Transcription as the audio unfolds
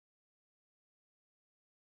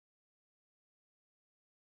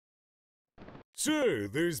Sir,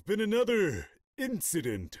 there's been another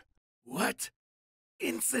incident. What?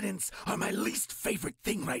 Incidents are my least favorite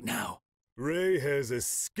thing right now. Ray has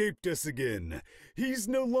escaped us again. He's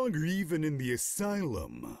no longer even in the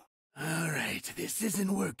asylum. Alright, this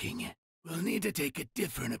isn't working. We'll need to take a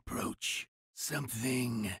different approach.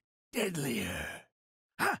 Something deadlier.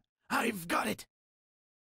 Ha! I've got it!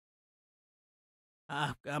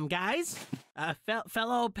 Guys?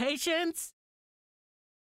 Fellow patients?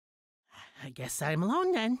 I guess I'm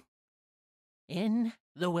alone then. In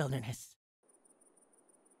the wilderness.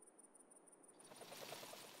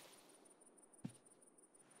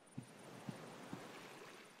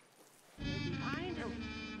 Behind her.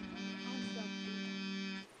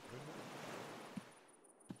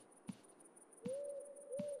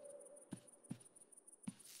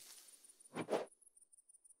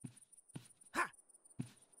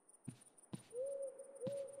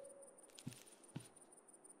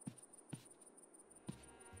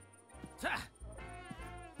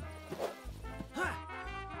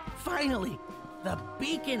 Finally, the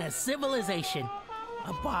beacon of civilization.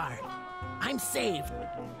 A bar. I'm saved.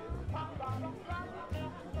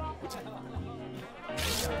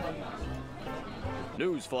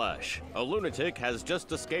 Newsflash. A lunatic has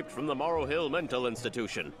just escaped from the Morrow Hill Mental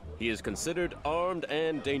Institution. He is considered armed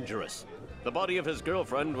and dangerous. The body of his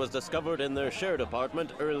girlfriend was discovered in their shared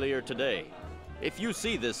apartment earlier today. If you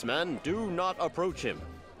see this man, do not approach him.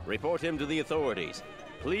 Report him to the authorities.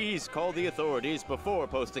 Please call the authorities before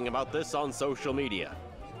posting about this on social media.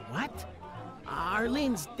 What?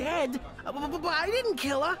 Arlene's dead? I didn't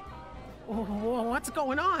kill her. What's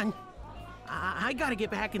going on? I gotta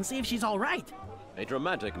get back and see if she's all right. A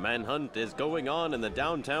dramatic manhunt is going on in the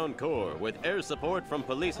downtown core, with air support from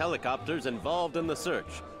police helicopters involved in the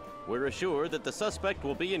search. We're assured that the suspect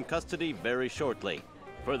will be in custody very shortly.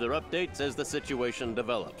 Further updates as the situation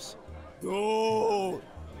develops. Oh,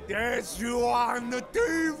 there's you on the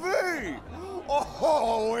TV!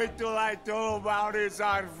 Oh, wait till I tell about this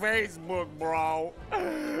on Facebook, bro.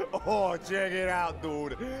 Oh, check it out,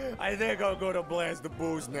 dude. I think I'll go to blast the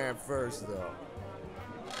booze nap first, though.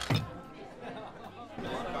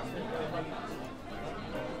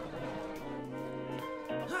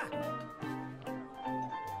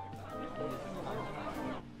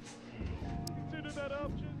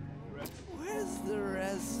 Where's the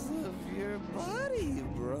rest of your body,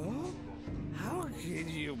 bro? How can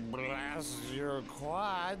you blast your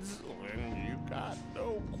quads when you got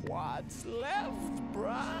no quads left,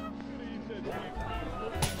 bruh?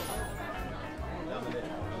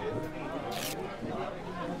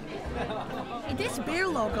 This beer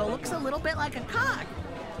logo looks a little bit like a cock.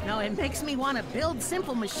 No, it makes me want to build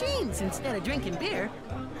simple machines instead of drinking beer.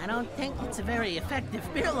 I don't think it's a very effective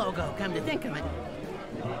beer logo, come to think of it.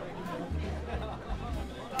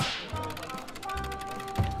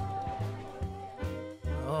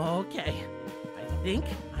 Okay, I think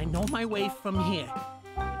I know my way from here.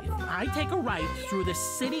 If I take a right through the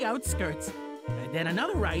city outskirts, and then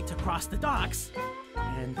another right across the docks,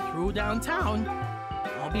 and through downtown,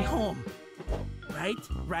 I'll be home. Right,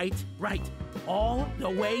 right, right. All the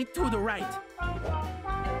way to the right.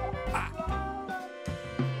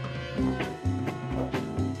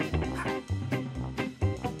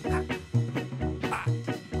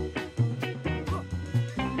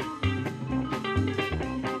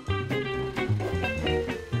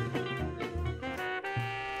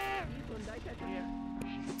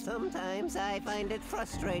 Sometimes I find it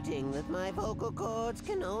frustrating that my vocal cords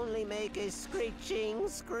can only make a screeching,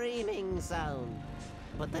 screaming sound.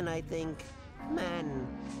 But then I think, man,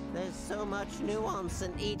 there's so much nuance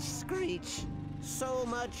in each screech, so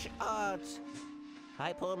much art.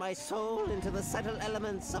 I pour my soul into the subtle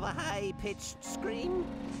elements of a high-pitched scream,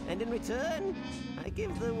 and in return, I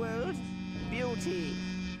give the world beauty.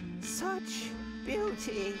 Such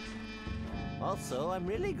beauty. Also, I'm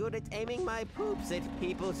really good at aiming my poops at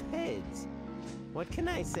people's heads. What can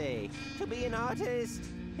I say? To be an artist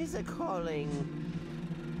is a calling.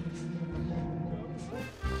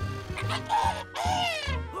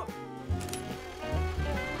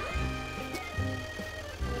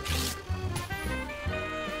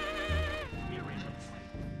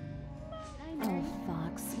 Oh,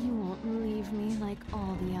 Fox, you won't leave me like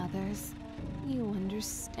all the others. You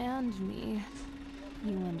understand me.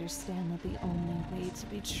 You understand that the only way to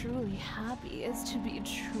be truly happy is to be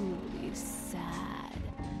truly sad.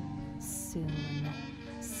 Soon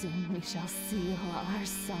we shall seal our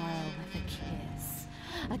sorrow with a kiss.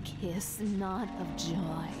 A kiss not of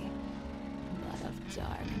joy, but of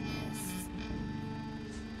darkness.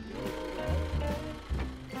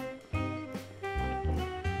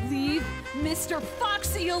 Leave Mr.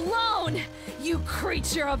 Foxy alone, you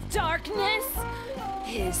creature of darkness!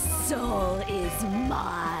 His soul is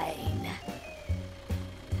mine.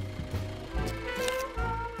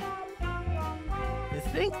 You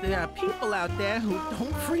think there are people out there who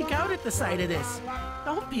don't freak out at the sight of this?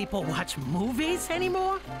 Don't people watch movies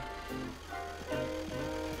anymore?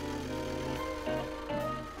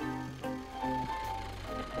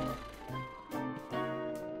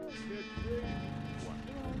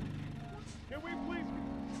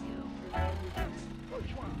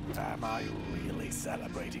 Am I really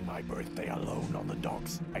celebrating my birthday alone on the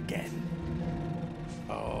docks again?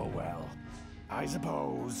 Oh well. I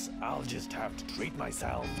suppose I'll just have to treat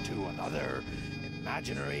myself to another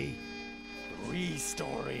imaginary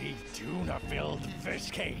 3-story tuna-filled fish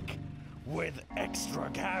cake with extra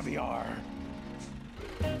caviar.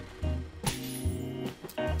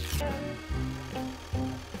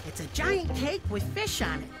 It's a giant cake with fish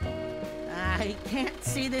on it. I can't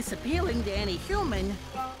see this appealing to any human.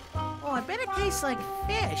 Oh, I bet it tastes like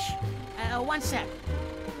fish. One sec.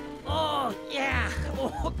 Oh, yeah.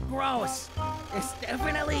 Oh, gross. This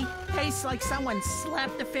definitely tastes like someone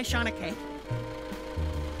slapped a fish on a cake.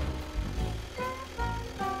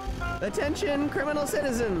 Attention, criminal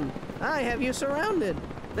citizen! I have you surrounded.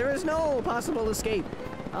 There is no possible escape.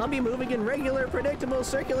 I'll be moving in regular, predictable,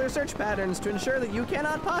 circular search patterns to ensure that you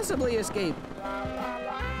cannot possibly escape.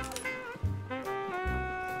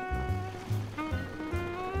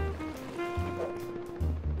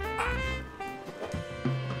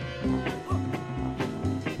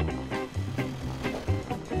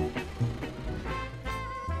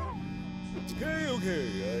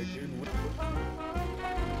 Okay, I can...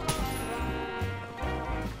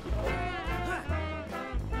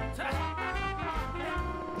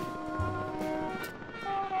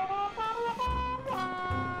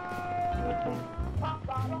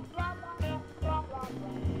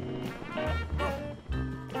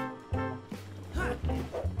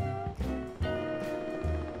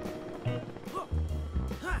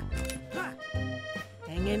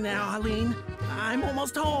 Hang in there, Arlene. I'm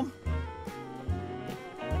almost home.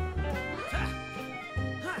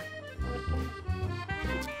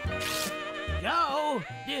 Joe,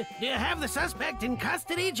 do you have the suspect in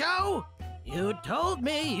custody, Joe? You told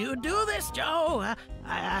me you'd do this, Joe.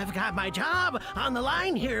 I've got my job on the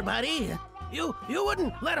line here, buddy. You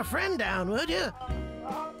wouldn't let a friend down, would you?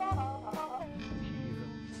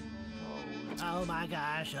 Oh my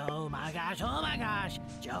gosh, oh my gosh, oh my gosh.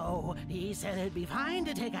 Joe, he said it'd be fine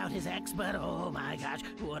to take out his ex, but oh my gosh,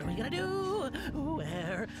 what are we gonna do?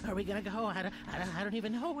 Where are we gonna go? I don't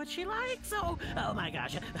even know what she likes. Oh my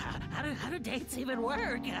gosh, how do dates even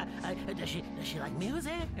work? Does she like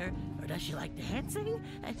music or does she like dancing?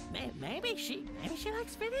 Maybe she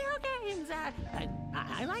likes video games.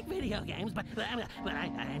 I like video games, but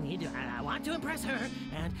I want to impress her,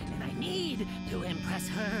 and I need to impress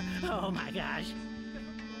her. Oh my gosh.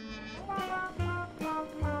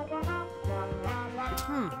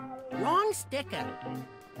 Wrong sticker.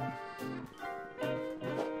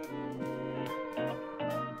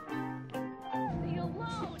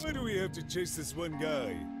 Why do we have to chase this one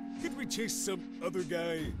guy? Could we chase some other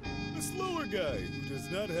guy? A slower guy who does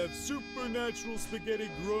not have supernatural spaghetti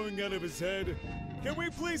growing out of his head? Can we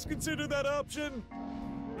please consider that option?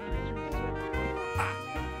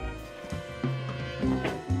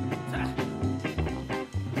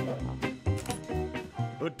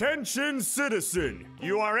 Attention, citizen!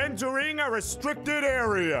 You are entering a restricted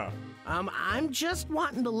area. I'm just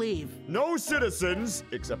wanting to leave. No citizens,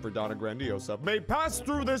 except for Donna Grandiosa, may pass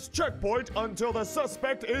through this checkpoint until the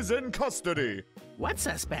suspect is in custody. What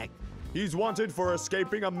suspect? He's wanted for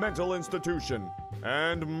escaping a mental institution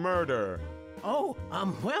and murder. Oh,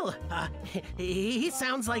 well, he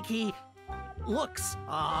sounds like he looks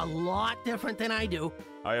a lot different than I do.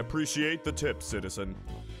 I appreciate the tip, citizen.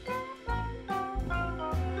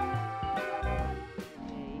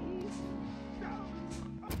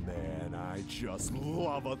 Man, I just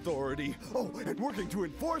love authority. Oh, and working to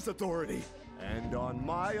enforce authority. And on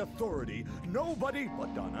my authority, nobody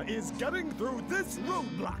but Donna is getting through this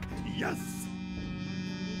roadblock. Yes!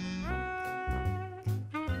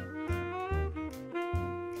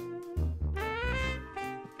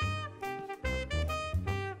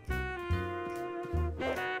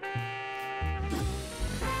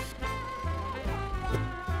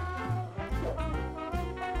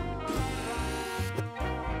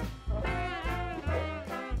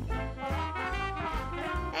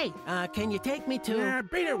 Hey, can you take me to... Yeah,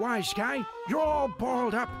 beat it, wise guy. You're all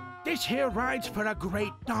balled up. This here ride's for the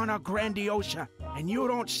great Donna Grandiosa. and you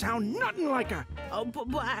don't sound nothing like her. Oh,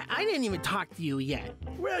 but I didn't even talk to you yet.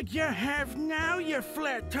 Well, you have now, you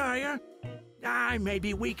flat tire. I may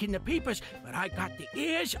be weak in the peepers, but I got the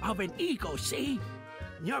ears of an eagle, see?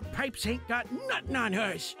 Your pipes ain't got nothing on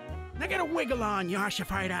hers. Now get a wiggle on, you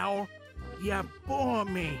ossified owl. You bore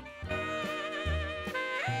me.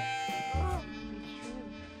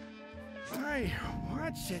 Hey,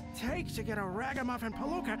 what's it take to get a ragamuffin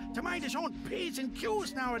palooka to mind his own P's and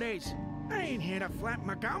Q's nowadays? I ain't here to flap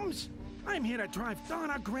my gums. I'm here to drive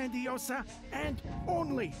Donna Grandiosa and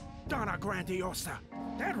only Donna Grandiosa.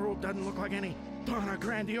 That road doesn't look like any Donna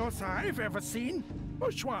Grandiosa I've ever seen.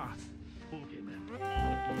 Bourgeois.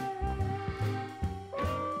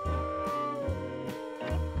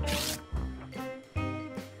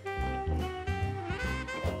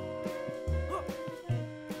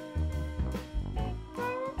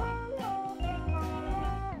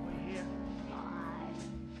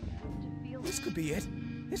 This could be it.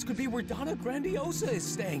 This could be where Donna Grandiosa is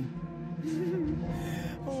staying.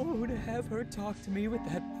 Oh, to have her talk to me with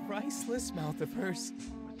that priceless mouth of hers.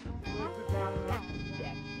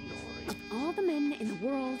 Of all the men in the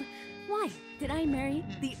world, why did I marry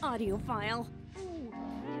the audiophile?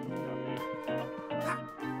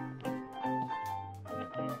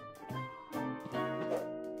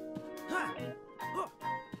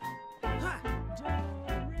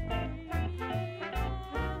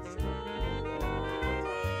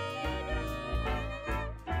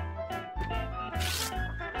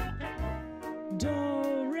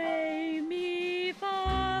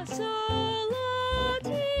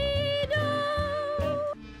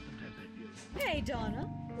 Donna,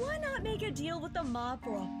 why not make a deal with the mob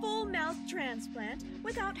for a full mouth transplant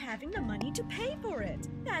without having the money to pay for it?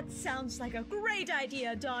 That sounds like a great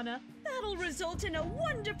idea, Donna. That'll result in a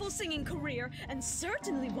wonderful singing career and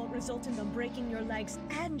certainly won't result in them breaking your legs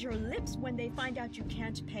and your lips when they find out you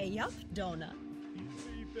can't pay up, Donna.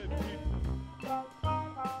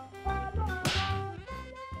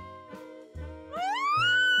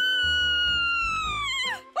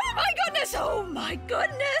 Oh my goodness! Oh my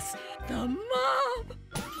goodness! The mob!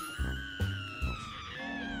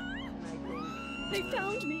 They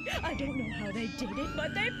found me. I don't know how they did it,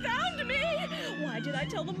 but they found me! Why did I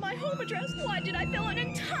tell them my home address? Why did I fill an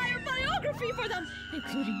entire biography for them,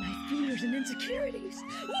 including my fears and insecurities?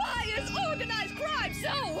 Why is organized crime so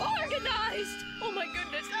organized? Oh my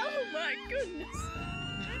goodness, oh my goodness.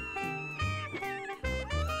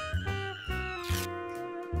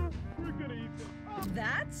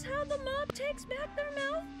 That's how the mob takes back their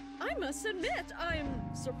mouth? I must admit,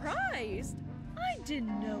 I'm surprised. I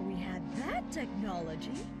didn't know we had that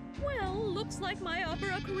technology. Well, looks like my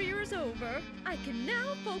opera career is over. I can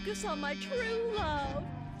now focus on my true love,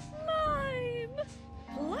 mime.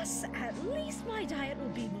 Plus, at least my diet will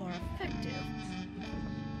be more effective.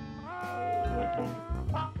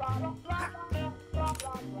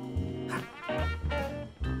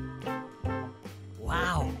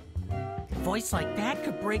 Wow. A voice like that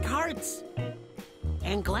could break hearts.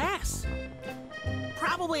 And glass.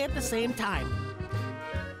 Probably at the same time.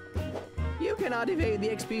 You cannot evade the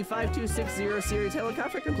XP5260 series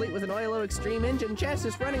helicopter complete with an Oilo Extreme engine chassis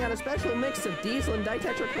running on a special mix of diesel and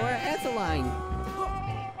ditetrachloroethylene.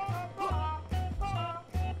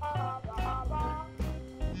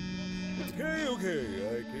 Okay,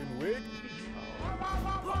 I can wait.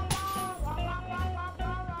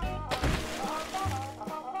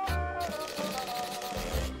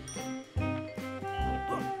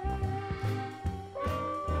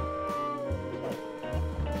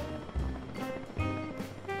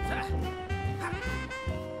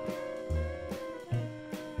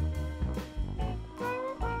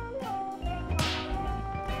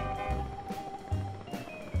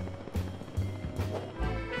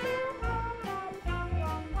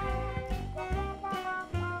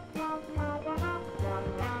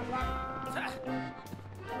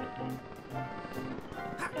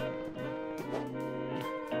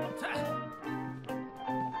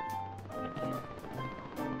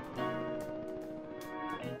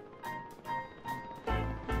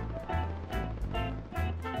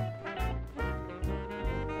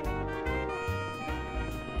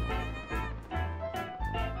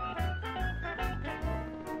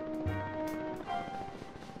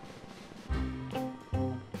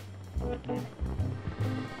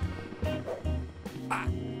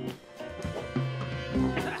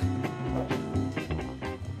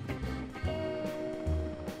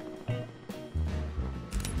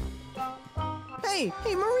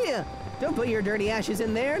 Hey, Maria! Don't put your dirty ashes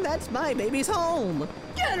in there. That's my baby's home.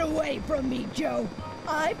 Get away from me, Joe.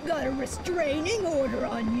 I've got a restraining order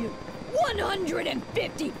on you.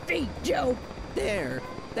 150 feet, Joe. there.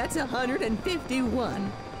 That's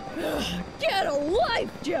 151. Get a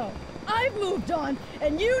life, Joe! I've moved on,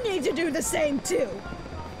 and you need to do the same too.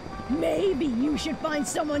 Maybe you should find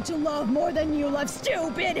someone to love more than you love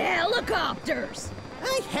stupid helicopters.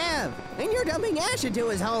 I have, and you're dumping Ash into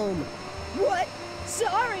his home. What?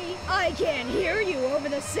 Sorry, I can't hear you over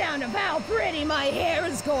the sound of how pretty my hair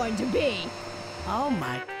is going to be. Oh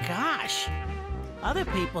my gosh. Other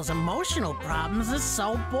people's emotional problems is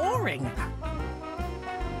so boring.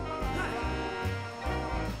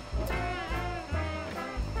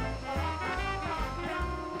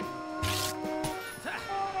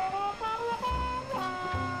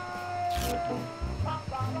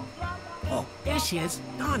 Oh, there she is,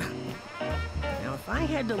 Donna. Now, if I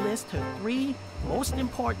had to list her 3 most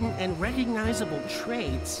important and recognizable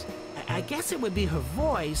traits, I guess it would be her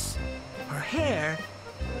voice, her hair,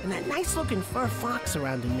 and that nice-looking fur fox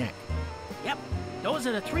around her neck. Yep, those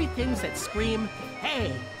are the 3 things that scream,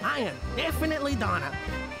 hey, I am definitely Donna.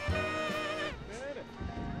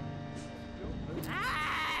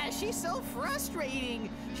 She's so frustrating.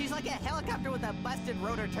 She's like a helicopter with a busted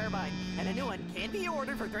rotor turbine, and a new one can't be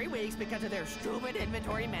ordered for 3 weeks because of their stupid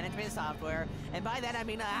inventory management software. And by that I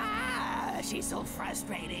mean, she's so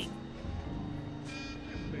frustrating.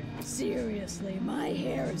 Seriously, my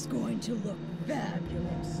hair is going to look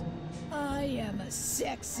fabulous. I am a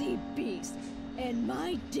sexy beast, and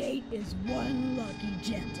my date is one lucky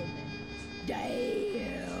gentleman.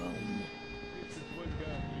 Damn.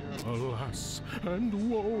 Alas,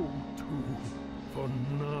 and woe too, for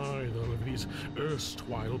neither of these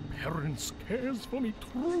erstwhile parents cares for me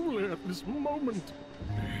truly at this moment.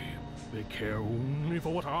 Nay, they care only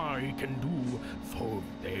for what I can do for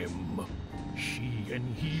them. She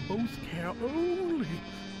and he both care only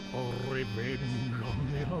for revenge on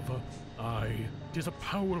the other. Aye, 'tis a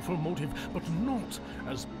powerful motive, but not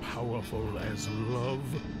as powerful as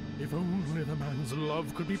love. If only the man's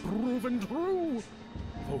love could be proven true.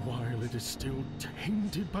 For while it is still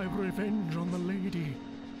tainted by revenge on the lady,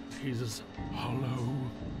 'tis hollow,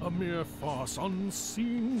 a mere farce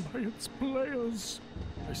unseen by its players.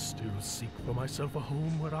 I still seek for myself a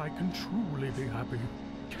home where I can truly be happy,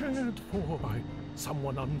 cared for by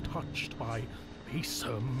someone untouched by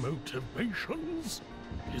baser motivations.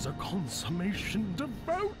 'Tis a consummation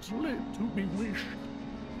devoutly to be wished.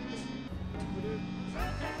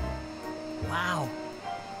 Wow.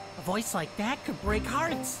 A voice like that could break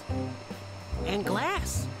hearts. And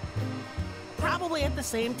glass. Probably at the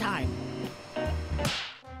same time.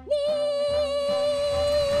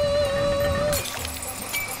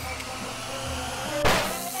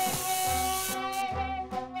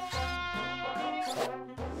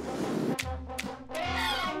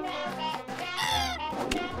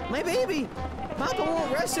 My baby! Papa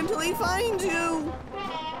won't rest until he finds you!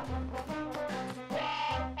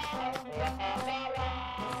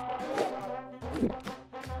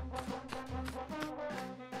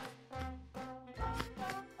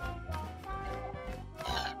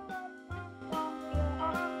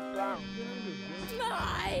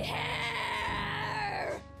 My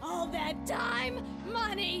hair! All that time,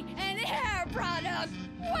 money, and hair product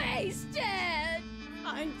wasted!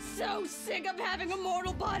 I'm so sick of having a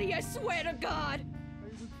mortal body, I swear to God!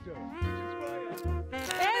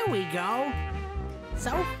 There we go.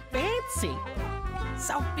 So fancy.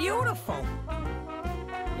 So beautiful.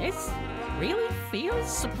 This really feels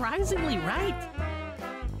surprisingly right.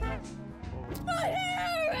 My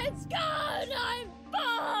hair is gone! I'm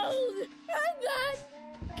bald! And that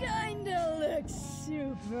kinda looks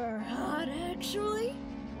super hot, actually.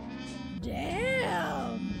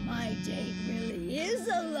 Damn! My date really is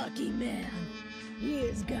a lucky man. He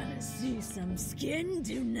is gonna see some skin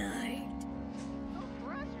tonight.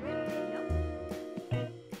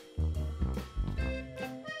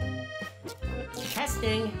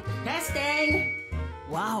 Testing! Testing!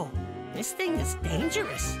 Wow, this thing is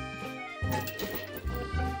dangerous.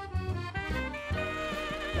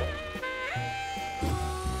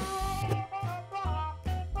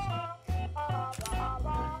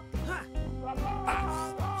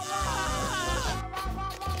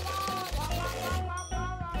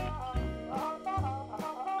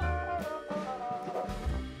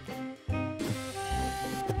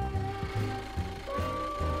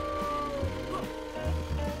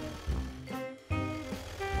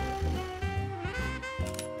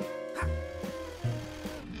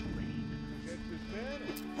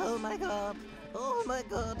 Oh my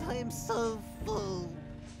god, I am so full.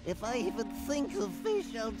 If I even think of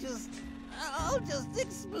fish, I'll just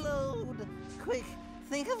explode. Quick,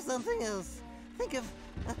 think of something else. Think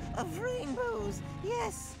of rainbows.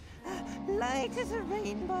 Yes, light as a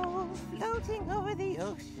rainbow floating over the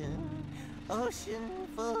ocean. Ocean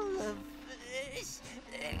full of fish.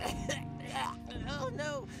 Oh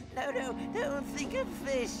no, don't think of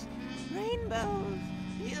fish. Rainbows,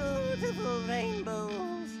 beautiful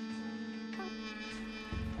rainbows.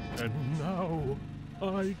 And now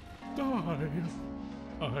I die.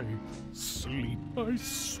 I sleep, I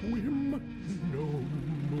swim. No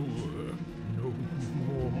more. No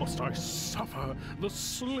more must I suffer the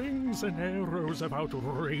slings and arrows of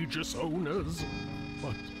outrageous owners,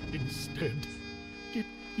 but instead get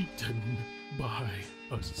eaten by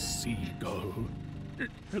a seagull.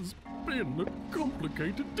 It has been a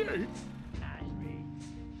complicated day.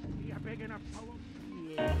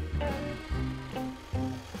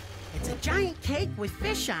 It's a giant cake with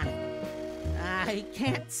fish on it. I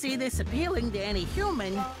can't see this appealing to any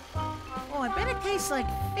human. Oh, I bet it tastes like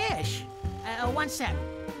fish. One sec.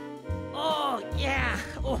 Oh, yeah.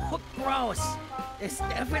 Oh, gross. This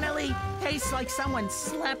definitely tastes like someone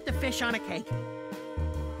slapped a fish on a cake.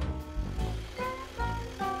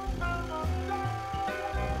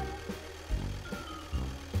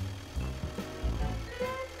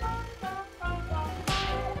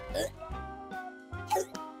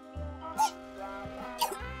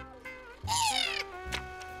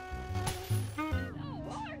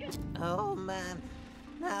 Oh man,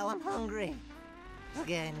 now I'm hungry.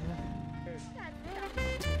 Again.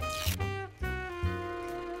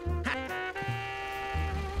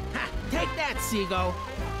 Ha! Take that, Seagull.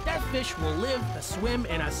 That fish will live to swim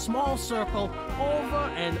in a small circle over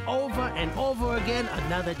and over and over again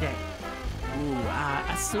another day. Ooh,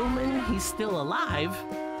 assuming he's still alive.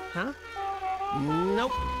 Huh?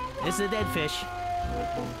 Nope. This is a dead fish.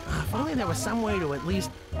 If only there was some way to at least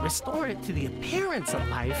restore it to the appearance of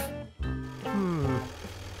life.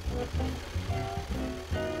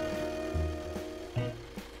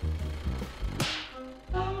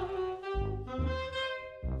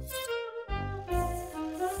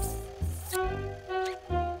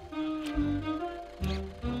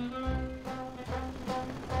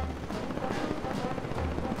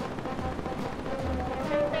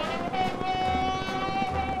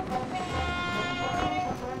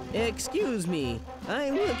 Excuse me,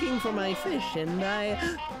 I'm looking for my fish and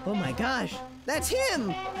oh my gosh, that's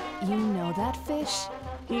him! You know that fish?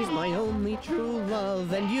 He's my only true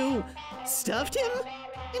love, and you stuffed him?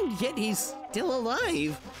 And yet he's still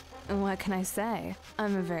alive. What can I say?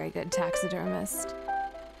 I'm a very good taxidermist.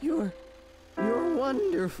 You're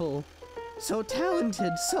wonderful. So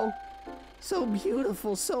talented, so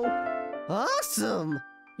beautiful, so awesome!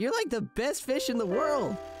 You're like the best fish in the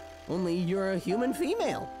world. Only you're a human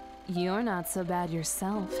female. You're not so bad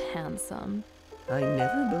yourself, handsome. I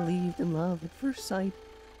never believed in love at first sight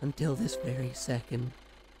until this very second.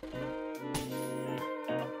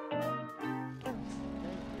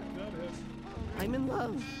 I'm in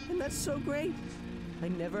love, and that's so great. I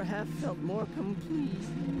never have felt more complete.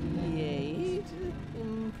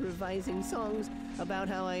 Improvising songs about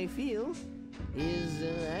how I feel is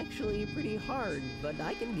actually pretty hard, but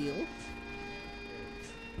I can deal.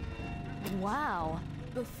 Wow.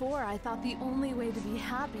 Before, I thought the only way to be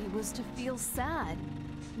happy was to feel sad.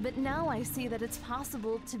 But now I see that it's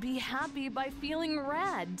possible to be happy by feeling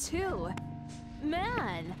rad, too.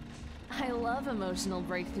 Man, I love emotional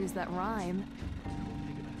breakthroughs that rhyme.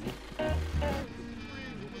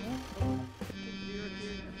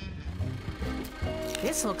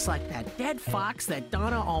 This looks like that dead fox that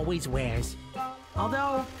Donna always wears.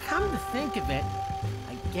 Although, come to think of it,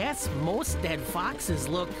 I guess most dead foxes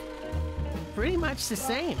look pretty much the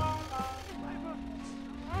same.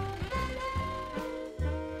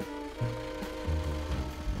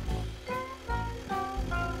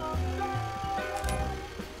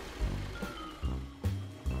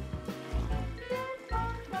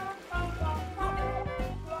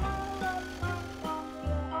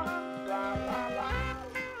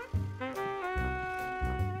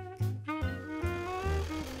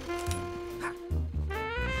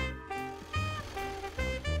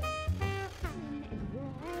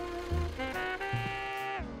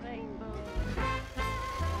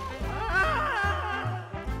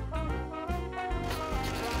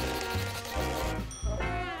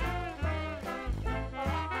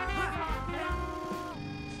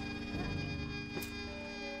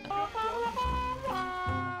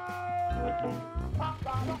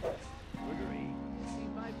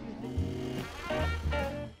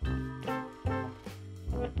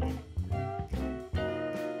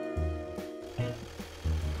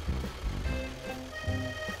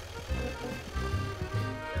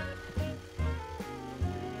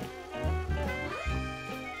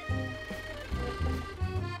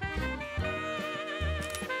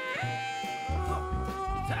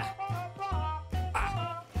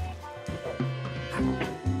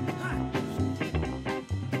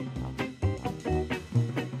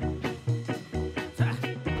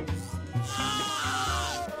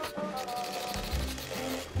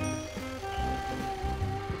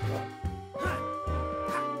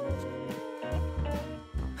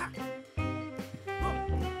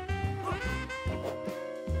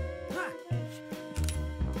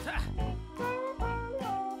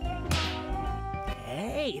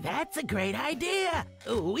 Hey, that's a great idea.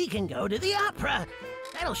 We can go to the opera.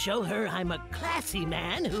 That'll show her I'm a classy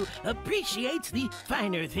man who appreciates the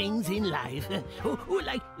finer things in life. Who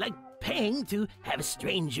like paying to have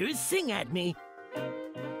strangers sing at me.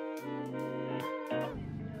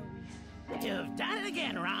 You've done it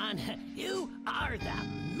again, Ron. You are the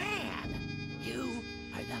man. You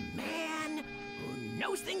are the man who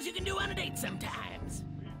knows things you can do on a date sometimes.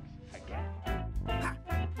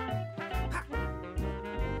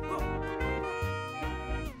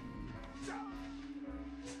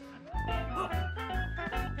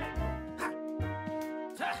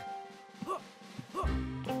 Ha.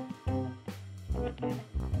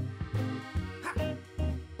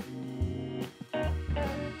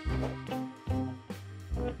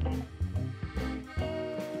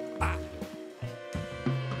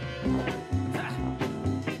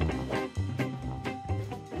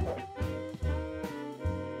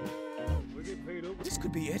 This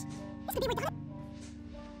could be it.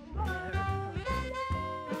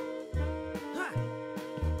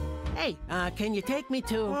 Hey, can you take me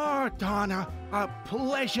to... Oh, Donna, a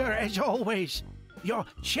pleasure as always. Your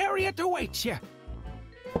chariot awaits you.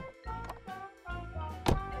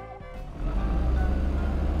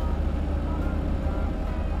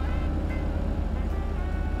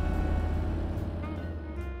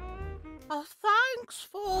 Thanks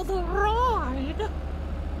for the ride.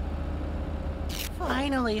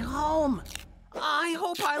 Finally home. I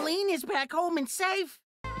hope Arlene is back home and safe.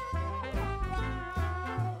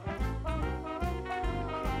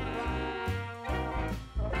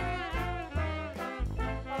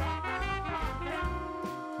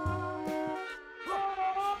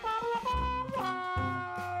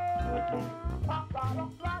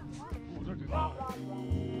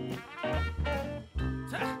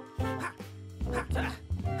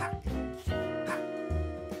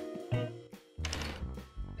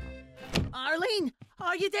 Arlene,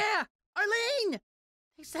 are you there? Arlene!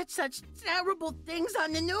 They said such terrible things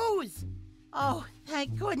on the news. Oh,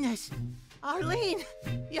 thank goodness. Arlene,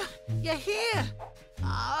 you're here.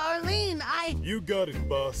 Arlene, You got it,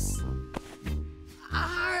 boss.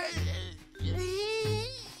 Arlene!